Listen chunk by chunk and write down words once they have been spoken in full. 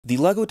The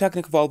LEGO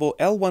Technic Volvo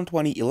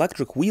L120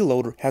 electric wheel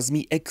loader has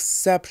me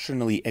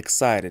exceptionally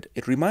excited.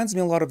 It reminds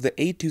me a lot of the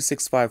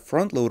 8265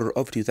 front loader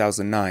of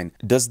 2009.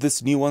 Does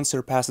this new one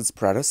surpass its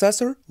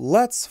predecessor?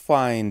 Let's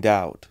find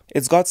out.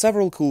 It's got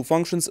several cool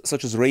functions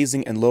such as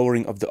raising and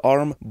lowering of the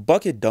arm,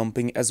 bucket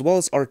dumping, as well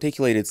as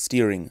articulated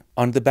steering.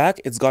 On the back,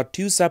 it's got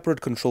two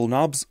separate control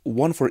knobs,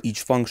 one for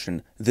each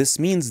function. This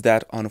means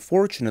that,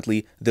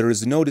 unfortunately, there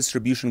is no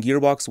distribution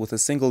gearbox with a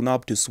single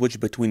knob to switch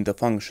between the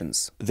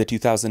functions. The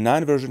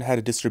 2009 version had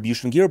a distribution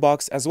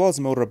gearbox as well as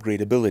motor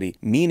upgradability,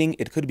 meaning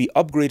it could be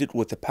upgraded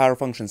with the power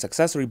functions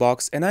accessory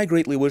box, and I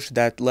greatly wish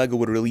that LEGO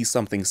would release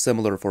something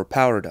similar for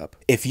powered up.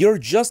 If you're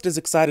just as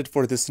excited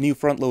for this new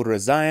front loader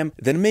as I am,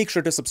 then make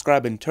sure to subscribe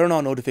and turn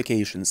on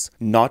notifications.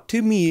 Not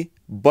to me,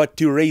 but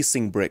to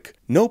Racing Brick.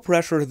 No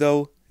pressure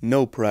though,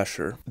 no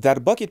pressure.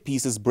 That bucket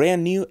piece is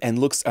brand new and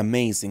looks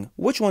amazing.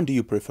 Which one do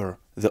you prefer?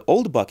 The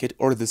old bucket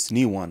or this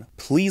new one?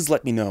 Please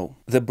let me know.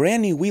 The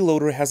brand new wheel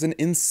loader has an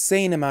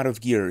insane amount of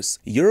gears.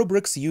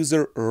 GEARBOX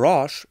user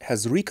Rosh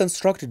has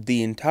reconstructed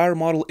the entire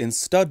model in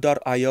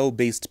stud.io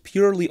based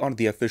purely on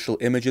the official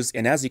images,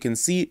 and as you can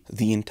see,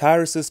 the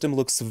entire system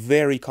looks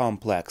very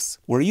complex.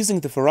 We're using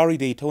the Ferrari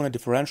Daytona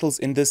differentials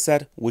in this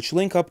set, which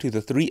link up to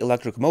the three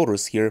electric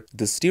motors here.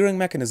 The steering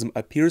mechanism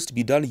appears to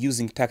be done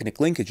using Technic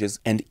linkages,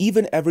 and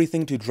even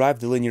everything to drive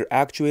the linear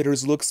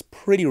actuators looks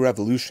pretty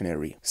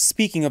revolutionary.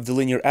 Speaking of the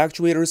linear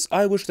actuators,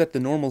 I wish that the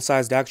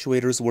normal-sized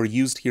actuators were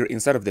used here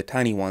instead of the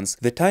tiny ones.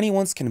 The tiny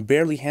ones can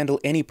barely handle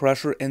any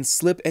pressure and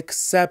slip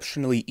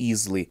exceptionally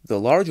easily. The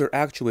larger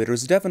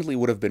actuators definitely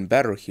would have been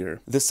better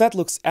here. The set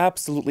looks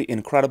absolutely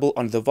incredible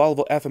on the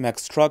Volvo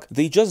FMX truck.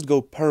 They just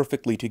go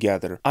perfectly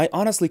together. I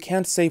honestly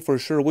can't say for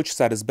sure which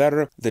set is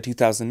better, the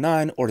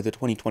 2009 or the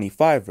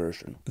 2025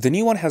 version. The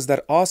new one has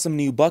that awesome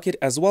new bucket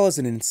as well as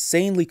an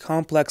insanely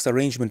complex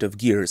arrangement of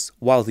gears,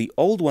 while the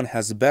old one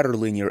has better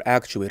linear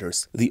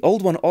actuators. The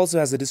old one also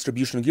has a distribution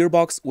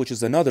gearbox, which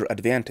is another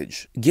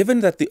advantage.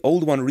 Given that the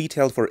old one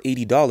retailed for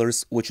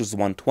 $80, which is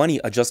 $120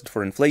 adjusted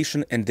for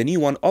inflation, and the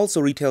new one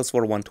also retails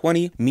for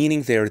 $120,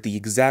 meaning they're the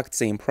exact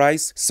same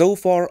price, so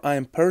far I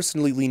am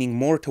personally leaning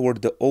more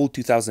toward the old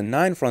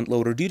 2009 front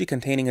loader due to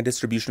containing a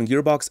distribution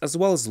gearbox as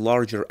well as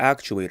larger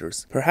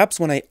actuators. Perhaps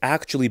when I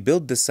actually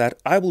build this set,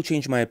 I will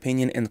change my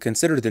opinion and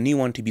consider the new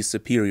one to be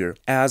superior,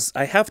 as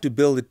I have to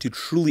build it to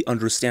truly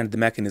understand the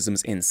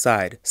mechanisms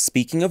inside.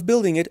 Speaking of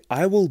building it,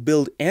 I will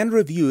build and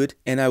review it,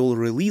 and I will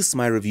release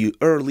my review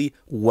early,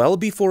 well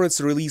before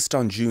it's released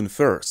on June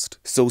 1st.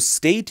 So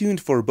stay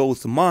tuned for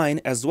both mine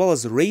as well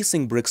as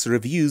Racing Brick's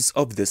reviews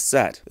of this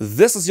set.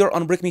 This is your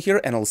Unbrick Me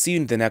here, and I'll see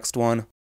you in the next one.